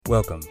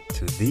Welcome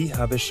to the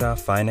Habesha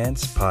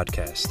Finance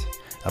Podcast,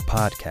 a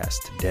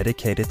podcast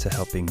dedicated to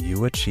helping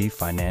you achieve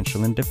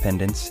financial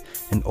independence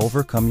and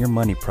overcome your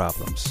money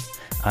problems.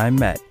 I'm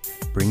Matt,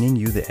 bringing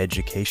you the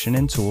education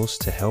and tools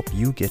to help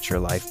you get your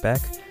life back,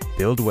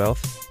 build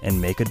wealth,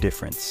 and make a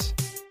difference.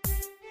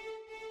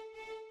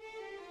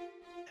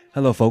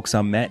 Hello folks,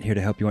 I'm Matt here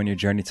to help you on your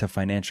journey to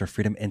financial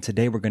freedom, and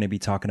today we're going to be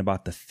talking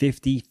about the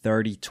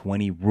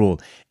 50-30-20 rule.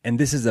 And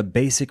this is a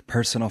basic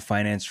personal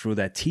finance rule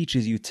that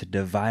teaches you to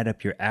divide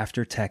up your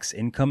after-tax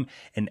income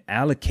and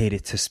allocate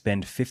it to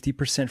spend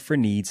 50% for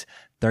needs,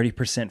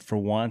 30% for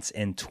wants,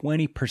 and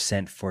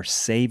 20% for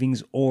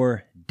savings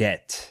or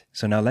debt.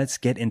 So now let's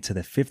get into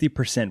the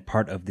 50%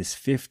 part of this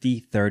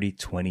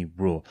 50-30-20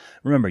 rule.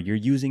 Remember, you're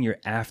using your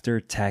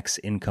after-tax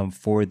income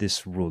for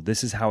this rule.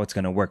 This is how it's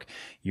going to work.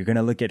 You're going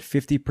to look at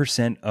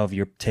 50% of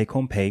your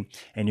take-home pay,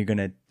 and you're going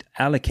to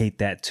allocate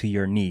that to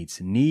your needs.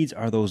 Needs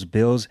are those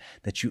bills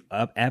that you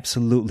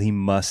absolutely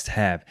must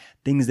have,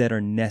 things that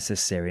are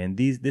necessary. And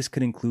this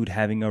could include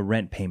having a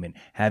rent payment,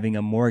 having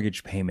a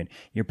mortgage payment.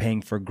 You're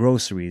paying for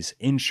groceries,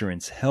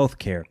 insurance,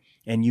 healthcare,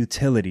 and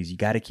utilities. You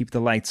got to keep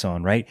the lights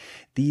on, right?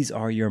 These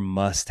are your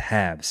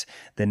must-haves.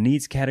 The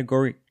needs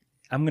category,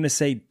 I'm going to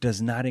say,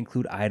 does not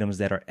include items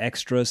that are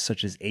extras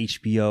such as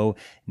HBO,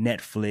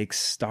 Netflix,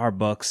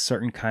 Starbucks,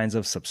 certain kinds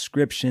of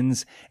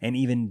subscriptions, and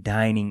even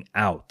dining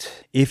out.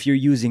 If you're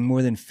using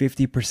more than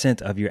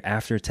 50% of your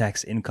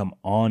after-tax income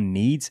on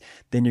needs,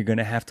 then you're going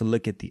to have to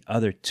look at the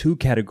other two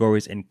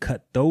categories and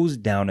cut those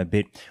down a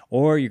bit,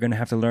 or you're going to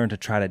have to learn to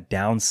try to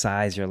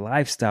downsize your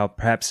lifestyle,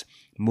 perhaps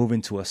move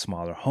into a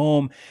smaller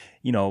home,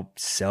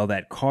 sell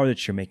that car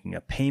that you're making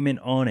a payment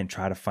on and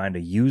try to find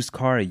a used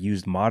car, a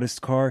used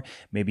modest car.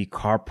 Maybe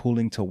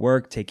carpooling to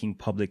work, taking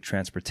public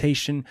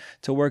transportation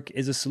to work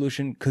is a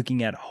solution.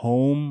 Cooking at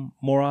home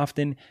more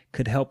often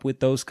could help with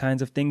those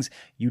kinds of things.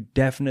 You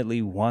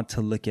definitely want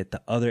to look at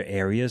the other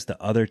areas,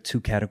 the other two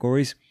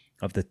categories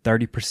of the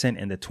 30%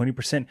 and the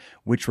 20%,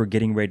 which we're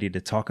getting ready to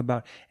talk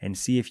about, and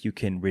see if you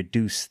can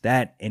reduce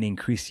that and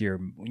increase your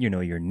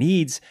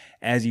needs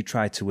as you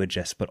try to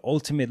adjust. But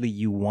ultimately,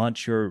 you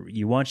want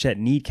that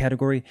need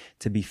category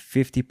to be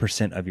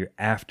 50% of your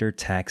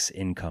after-tax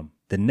income.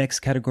 The next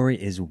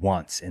category is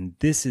wants, and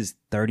this is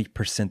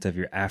 30% of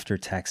your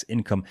after-tax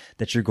income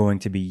that you're going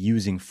to be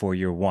using for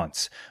your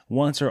wants.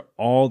 Wants are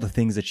all the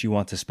things that you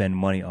want to spend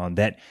money on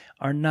that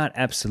are not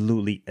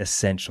absolutely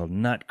essential,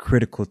 not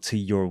critical to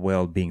your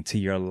well-being, to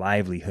your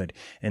livelihood.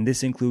 And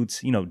this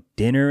includes,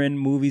 dinner and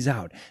movies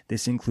out.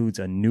 This includes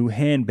a new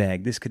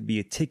handbag. This could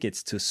be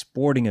tickets to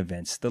sporting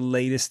events, the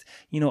latest,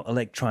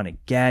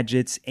 electronic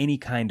gadgets, any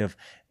kind of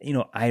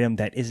item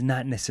that is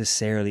not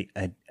necessarily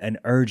an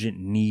urgent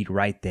need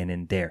right then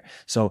and there.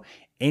 So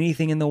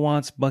anything in the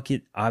wants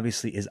bucket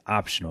obviously is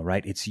optional,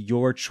 right? It's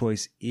your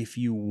choice if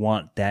you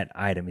want that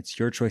item. It's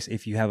your choice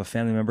if you have a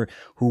family member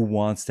who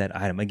wants that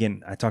item.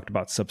 Again, I talked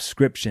about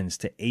subscriptions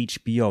to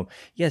HBO.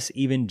 Yes,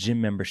 even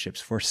gym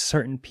memberships for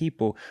certain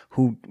people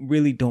who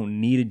really don't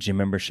need a gym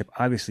membership.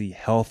 Obviously,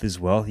 health as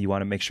well. You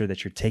want to make sure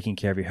that you're taking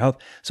care of your health.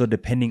 So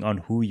depending on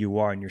who you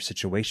are in your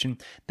situation,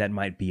 that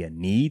might be a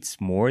needs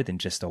more than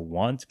just a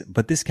want.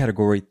 But this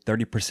category,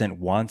 30%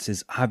 wants,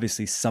 is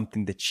obviously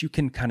something that you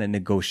can kind of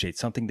negotiate,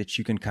 something that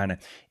you can kind of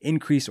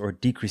increase or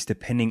decrease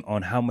depending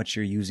on how much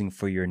you're using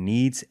for your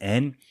needs,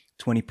 and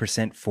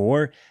 20%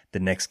 for the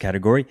next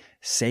category,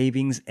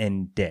 savings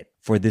and debt.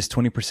 For this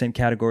 20%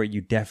 category,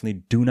 you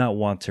definitely do not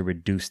want to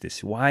reduce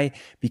this. Why?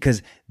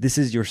 Because this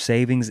is your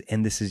savings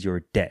and this is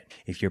your debt.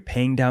 If you're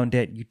paying down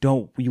debt,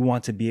 you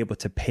want to be able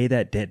to pay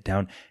that debt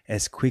down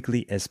as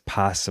quickly as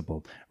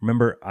possible.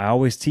 Remember, I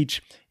always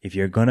teach, if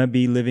you're going to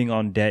be living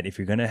on debt, if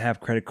you're going to have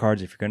credit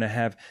cards, if you're going to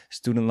have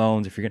student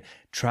loans, if you're going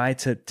to try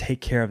to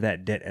take care of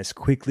that debt as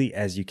quickly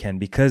as you can,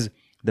 because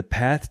the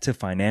path to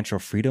financial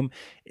freedom,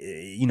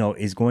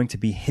 is going to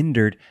be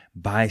hindered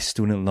by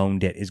student loan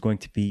debt, is going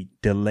to be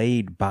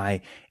delayed by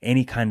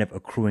any kind of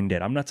accruing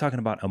debt. I'm not talking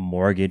about a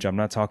mortgage. I'm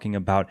not talking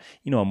about,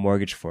 a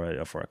mortgage for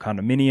a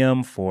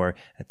condominium, for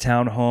a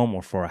townhome,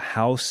 or for a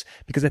house,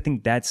 because I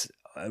think that's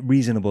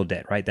reasonable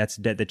debt, right? That's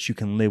debt that you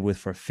can live with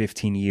for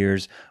 15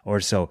 years or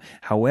so.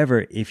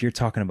 However, if you're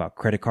talking about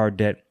credit card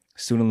debt,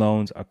 student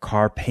loans, a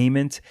car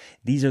payment,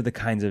 these are the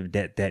kinds of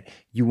debt that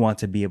you want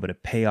to be able to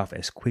pay off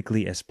as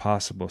quickly as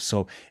possible.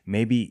 So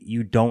maybe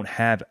you don't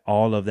have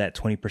all of that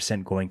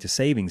 20% going to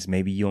savings.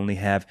 Maybe you only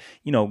have,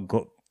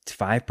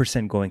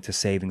 5% going to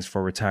savings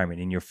for retirement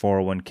in your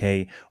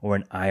 401k or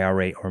an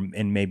IRA,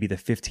 and maybe the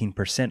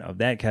 15% of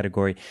that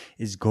category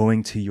is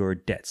going to your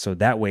debt. So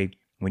that way,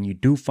 when you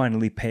do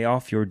finally pay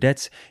off your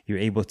debts, you're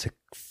able to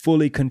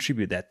fully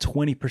contribute that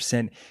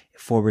 20%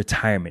 for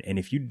retirement. And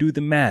if you do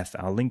the math,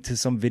 I'll link to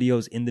some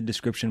videos in the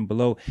description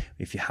below.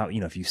 If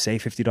you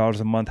save $50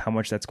 a month, how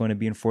much that's going to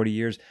be in 40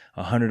 years,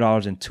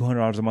 $100 and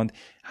 $200 a month,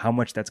 how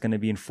much that's going to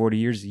be in 40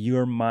 years,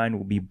 your mind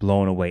will be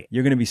blown away.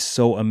 You're going to be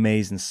so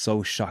amazed and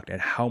so shocked at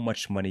how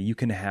much money you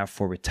can have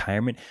for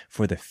retirement,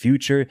 for the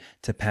future,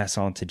 to pass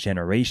on to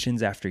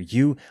generations after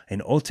you,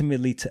 and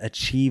ultimately to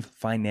achieve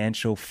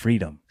financial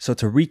freedom. So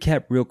to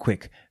recap real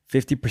quick,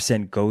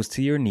 50% goes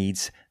to your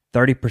needs,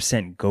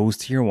 30% goes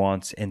to your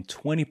wants, and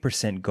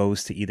 20%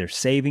 goes to either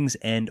savings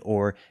and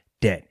or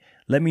debt.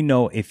 Let me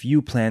know if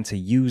you plan to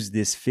use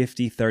this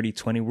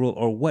 50-30-20 rule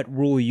or what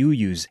rule you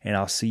use, and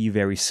I'll see you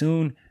very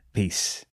soon. Peace.